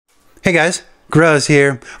Hey guys, Gruz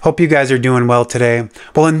here. Hope you guys are doing well today.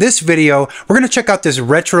 Well, in this video, we're going to check out this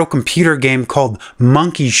retro computer game called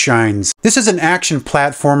Monkey Shines. This is an action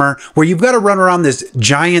platformer where you've got to run around this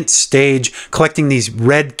giant stage collecting these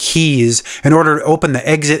red keys in order to open the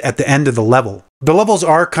exit at the end of the level. The levels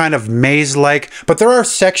are kind of maze-like, but there are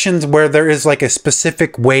sections where there is like a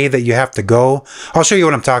specific way that you have to go. I'll show you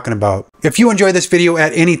what I'm talking about. If you enjoy this video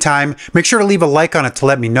at any time, make sure to leave a like on it to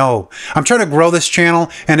let me know. I'm trying to grow this channel,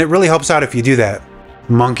 and it really helps out if you do that.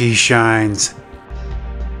 Monkey Shines.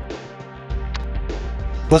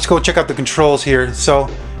 Let's go check out the controls here. So,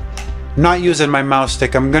 I'm not using my mouse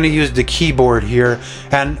stick. I'm going to use the keyboard here,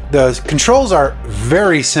 and the controls are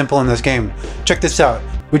very simple in this game. Check this out.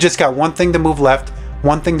 We just got one thing to move left,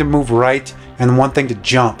 one thing to move right, and one thing to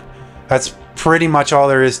jump. That's pretty much all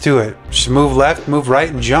there is to it. Just move left, move right,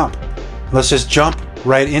 and jump. Let's just jump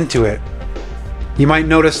right into it. You might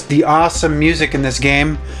notice the awesome music in this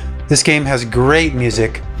game. This game has great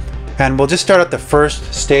music. And we'll just start at the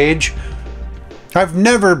first stage. I've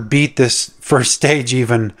never beat this first stage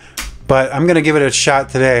even, but I'm gonna give it a shot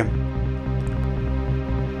today.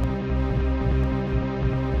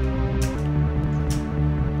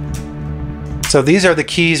 So these are the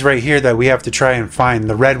keys right here that we have to try and find,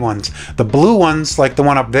 the red ones. The blue ones, like the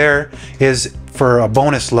one up there, is for a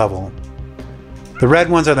bonus level. The red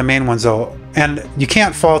ones are the main ones though, and you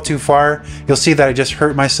can't fall too far. You'll see that I just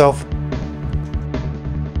hurt myself.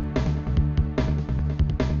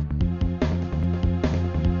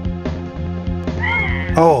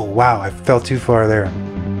 Oh wow, I fell too far there.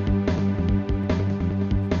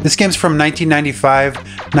 This game's from 1995,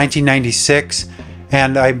 1996.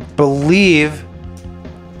 And I believe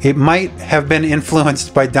it might have been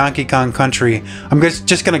influenced by Donkey Kong Country. I'm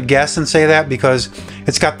just going to guess and say that because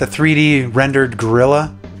it's got the 3D rendered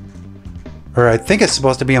gorilla. Or I think it's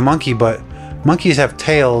supposed to be a monkey, but monkeys have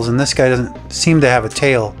tails and this guy doesn't seem to have a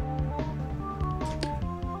tail.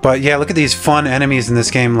 But yeah, look at these fun enemies in this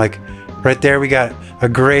game. Like right there we got a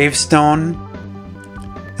gravestone.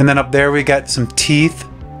 And then up there we got some teeth.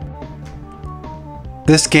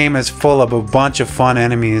 This game is full of a bunch of fun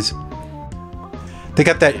enemies. They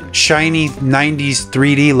got that shiny 90s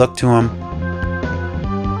 3D look to them.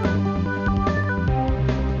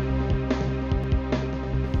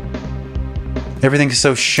 Everything's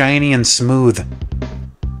so shiny and smooth.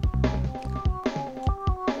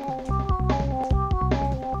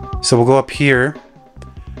 So we'll go up here.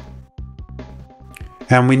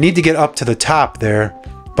 And we need to get up to the top there,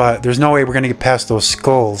 but there's no way we're going to get past those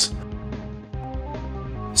skulls.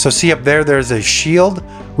 So see up there, there's a shield.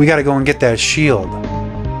 We got to go and get that shield.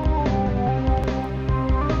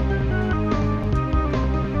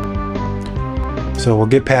 So we'll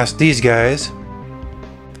get past these guys.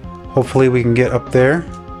 Hopefully we can get up there.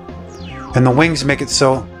 And the wings make it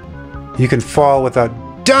so you can fall without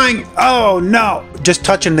dying. Oh no! Just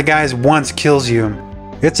touching the guys once kills you.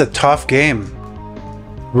 It's a tough game.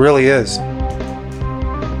 It really is.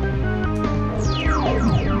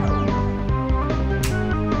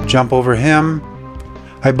 Jump over him.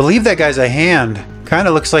 I believe that guy's a hand. Kind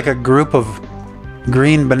of looks like a group of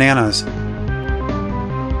green bananas.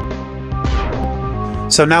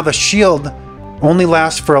 So now the shield only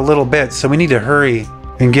lasts for a little bit, so we need to hurry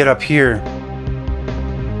and get up here.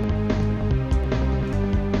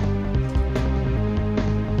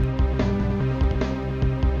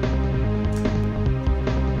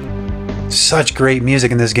 Such great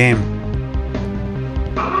music in this game.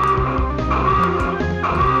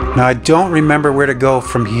 Now I don't remember where to go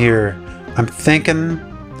from here. I'm thinking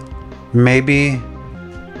maybe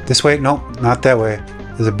this way. Nope, not that way.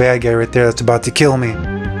 There's a bad guy right there that's about to kill me.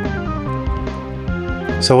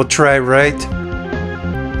 So we'll try right.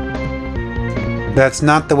 That's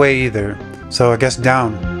not the way either. So I guess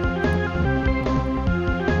down.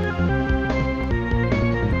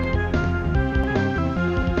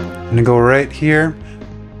 I'm gonna go right here.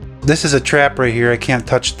 This is a trap right here. I can't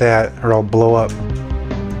touch that or I'll blow up.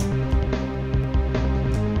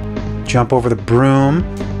 Jump over the broom.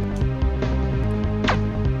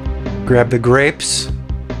 Grab the grapes.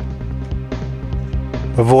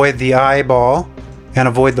 Avoid the eyeball. And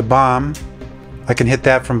avoid the bomb. I can hit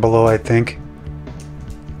that from below, I think.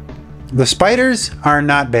 The spiders are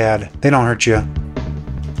not bad. They don't hurt you.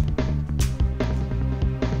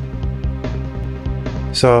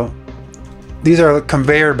 So, these are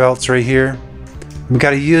conveyor belts right here. We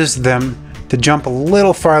gotta use them to jump a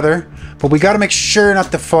little farther. But we gotta make sure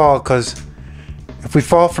not to fall, because if we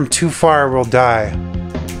fall from too far, we'll die.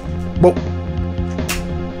 Whoa.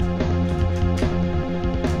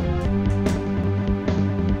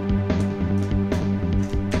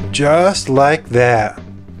 Just like that.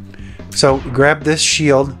 So grab this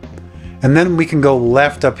shield, and then we can go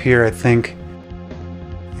left up here, I think,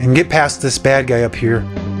 and get past this bad guy up here.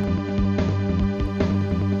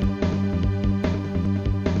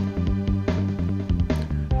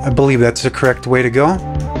 I believe that's the correct way to go.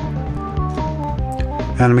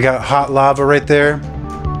 And we got hot lava right there.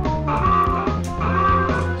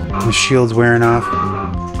 The shield's wearing off.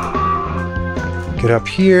 Get up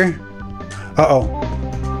here. Uh-oh.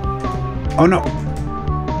 Oh no.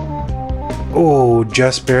 Oh,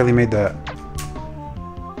 just barely made that.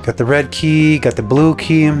 Got the red key, got the blue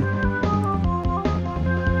key.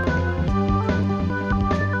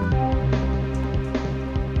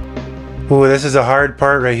 Ooh, this is a hard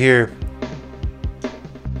part right here.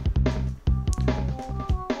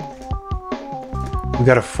 We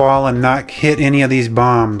gotta fall and not hit any of these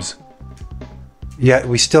bombs. Yet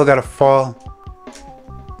we still gotta fall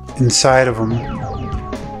inside of them.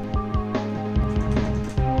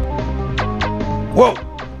 Whoa!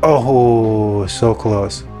 Oh, so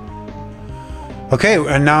close. Okay,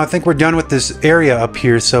 and now I think we're done with this area up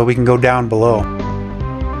here, so we can go down below.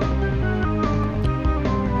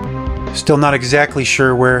 Still not exactly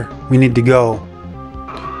sure where we need to go,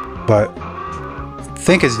 but I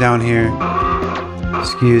think it's down here.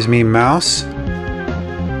 Excuse me, mouse.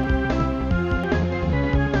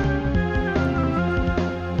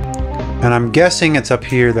 And I'm guessing it's up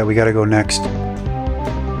here that we gotta go next.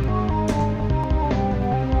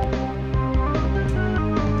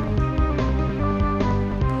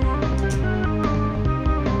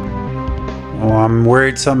 Oh, I'm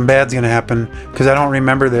worried something bad's gonna happen because I don't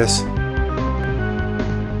remember this.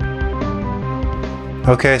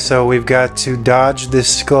 Okay, so we've got to dodge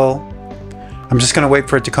this skull. I'm just gonna wait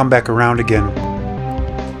for it to come back around again.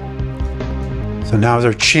 So now's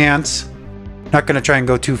our chance. Not gonna try and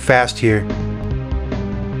go too fast here.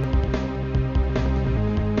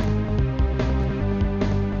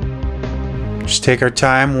 Just take our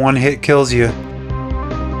time. One hit kills you.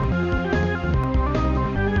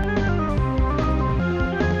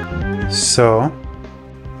 So,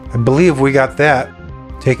 I believe we got that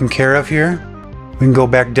taken care of here. We can go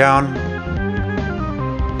back down.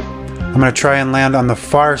 I'm gonna try and land on the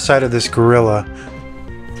far side of this gorilla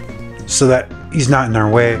so that he's not in our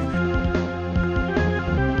way.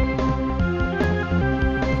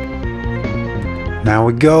 Now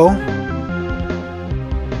we go.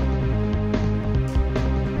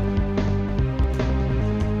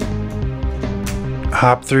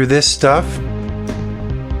 Hop through this stuff.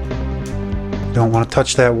 Don't want to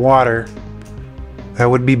touch that water. That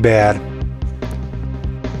would be bad.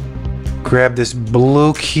 Grab this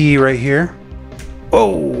blue key right here.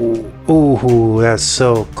 Oh, ooh, that's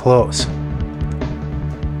so close.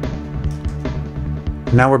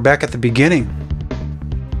 Now we're back at the beginning.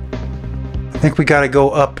 I think we gotta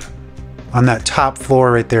go up on that top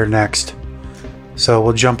floor right there next. So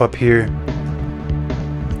we'll jump up here.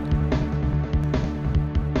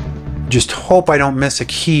 Just hope I don't miss a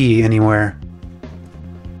key anywhere.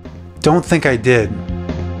 Don't think I did.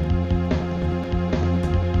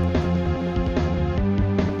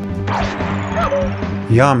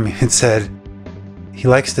 Yum, it said. He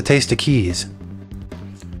likes the taste of keys.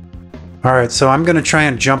 Alright, so I'm gonna try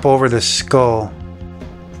and jump over this skull.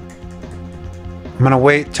 I'm gonna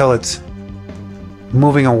wait till it's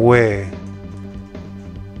moving away.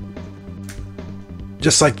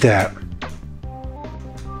 Just like that.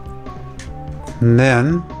 And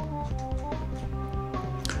then,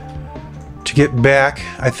 to get back,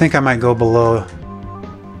 I think I might go below.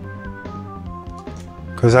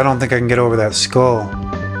 Because I don't think I can get over that skull.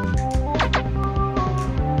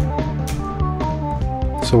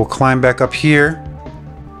 So we'll climb back up here.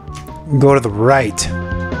 And go to the right.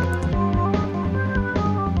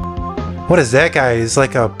 What is that guy? Is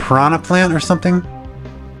like a piranha plant or something?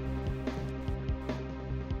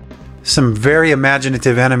 Some very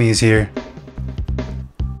imaginative enemies here.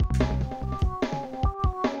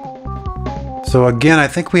 So again, I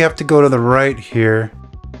think we have to go to the right here.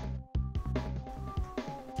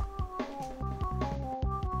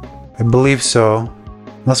 I believe so.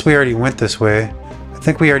 Unless we already went this way. I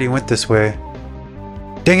think we already went this way.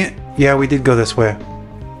 Dang it! Yeah, we did go this way.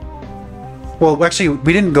 Well, actually,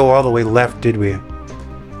 we didn't go all the way left, did we?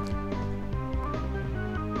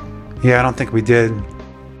 Yeah, I don't think we did.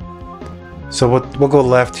 So we'll go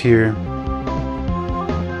left here.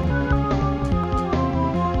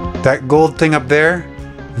 That gold thing up there,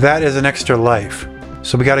 that is an extra life.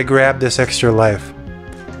 So we gotta grab this extra life.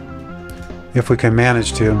 If we can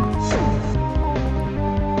manage to.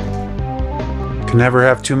 Can never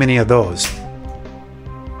have too many of those.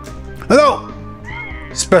 Hello!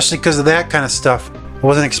 Especially because of that kind of stuff. I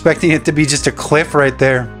wasn't expecting it to be just a cliff right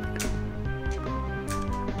there.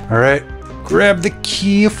 Alright, grab the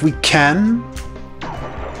key if we can.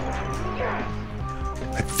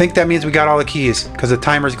 I think that means we got all the keys, because the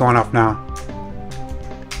timer's going off now.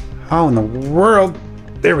 How in the world?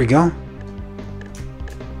 There we go.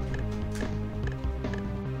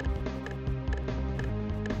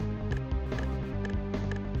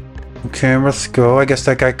 Okay, let's go. I guess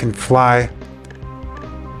that guy can fly.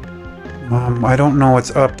 I don't know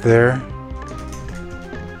what's up there.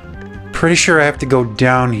 Pretty sure I have to go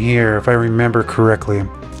down here, if I remember correctly.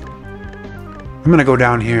 I'm gonna go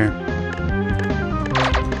down here.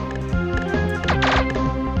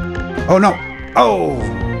 Oh no! Oh!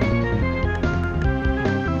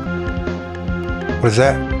 What is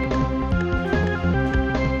that?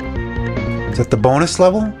 Is that the bonus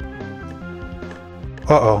level?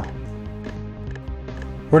 Uh-oh.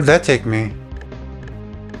 Where did that take me?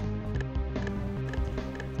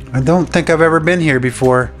 I don't think I've ever been here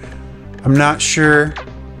before. I'm not sure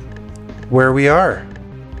where we are.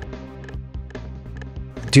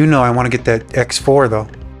 I do know I want to get that X4 though.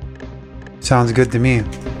 Sounds good to me.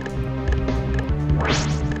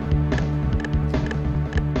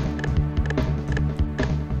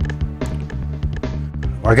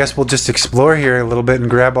 I guess we'll just explore here a little bit and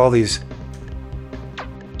grab all these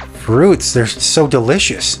fruits. They're so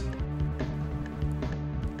delicious.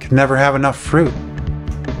 Can never have enough fruit.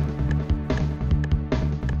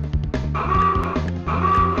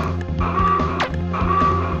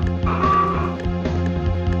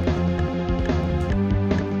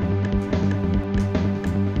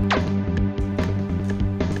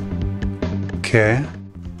 Okay.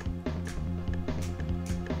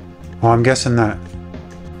 Well, I'm guessing that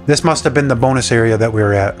this must have been the bonus area that we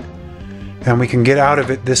were at. And we can get out of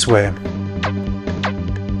it this way.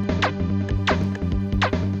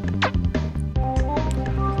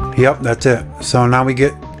 Yep, that's it. So now we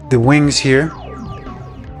get the wings here.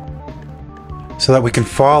 So that we can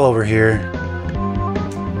fall over here.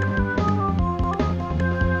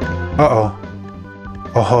 Uh-oh.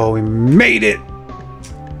 Oh, we made it!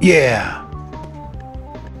 Yeah!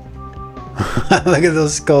 Look at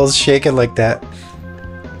those skulls shaking like that.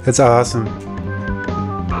 That's awesome.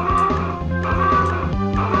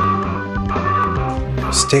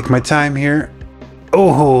 Just take my time here.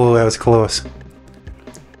 Oh, that was close.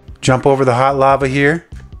 Jump over the hot lava here.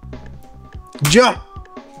 Jump!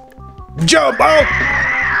 Jump! Oh!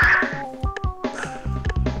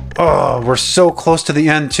 Oh, we're so close to the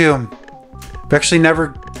end too. I've actually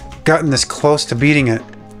never gotten this close to beating it.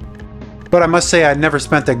 But I must say I never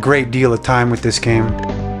spent a great deal of time with this game.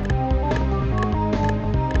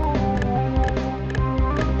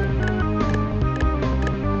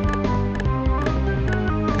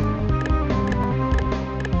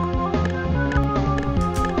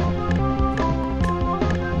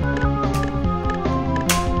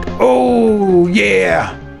 Oh,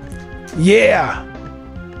 yeah! Yeah!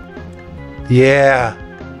 Yeah!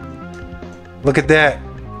 Look at that!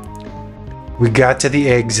 We got to the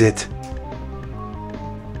exit.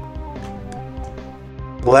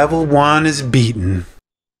 Level 1 is beaten.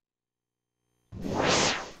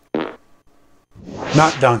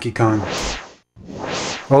 Not Donkey Kong.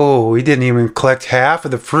 Oh, we didn't even collect half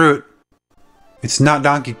of the fruit. It's not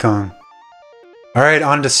Donkey Kong. Alright,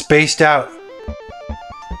 on to Spaced Out.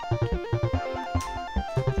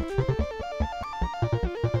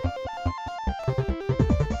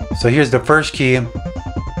 So here's the first key.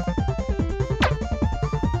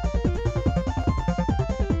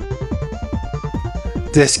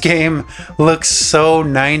 This game looks so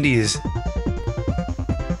 90s.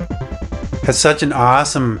 Has such an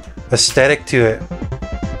awesome aesthetic to it.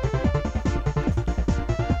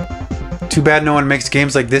 Too bad no one makes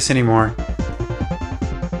games like this anymore.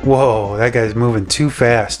 Whoa, that guy's moving too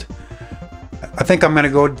fast. I think I'm gonna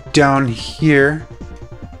go down here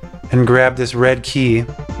and grab this red key.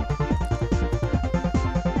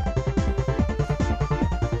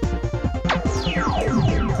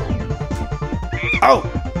 Oh!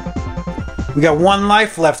 We got one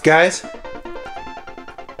life left, guys.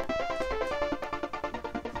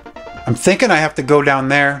 I'm thinking I have to go down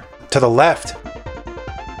there to the left.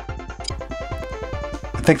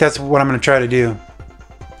 I think that's what I'm going to try to do.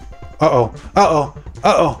 Uh-oh. Uh-oh.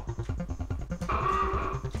 Uh-oh.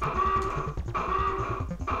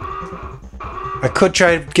 I could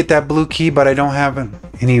try to get that blue key, but I don't have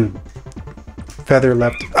any feather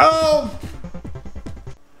left. Oh!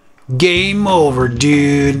 Game over,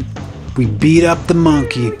 dude. We beat up the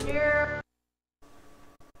monkey.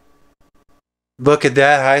 Look at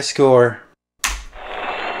that high score.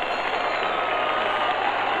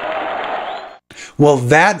 Well,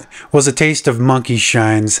 that was a taste of monkey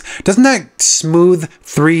shines. Doesn't that smooth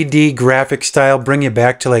 3D graphic style bring you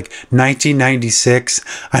back to like 1996?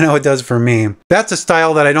 I know it does for me. That's a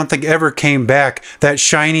style that I don't think ever came back. That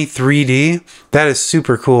shiny 3D, that is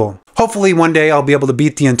super cool. Hopefully one day I'll be able to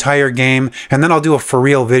beat the entire game, and then I'll do a for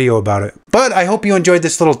real video about it. But I hope you enjoyed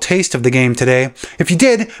this little taste of the game today. If you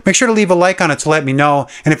did, make sure to leave a like on it to let me know.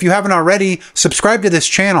 And if you haven't already, subscribe to this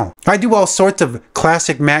channel. I do all sorts of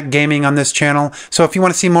classic Mac gaming on this channel, so if you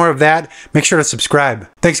want to see more of that, make sure to subscribe.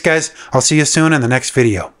 Thanks guys, I'll see you soon in the next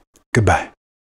video. Goodbye.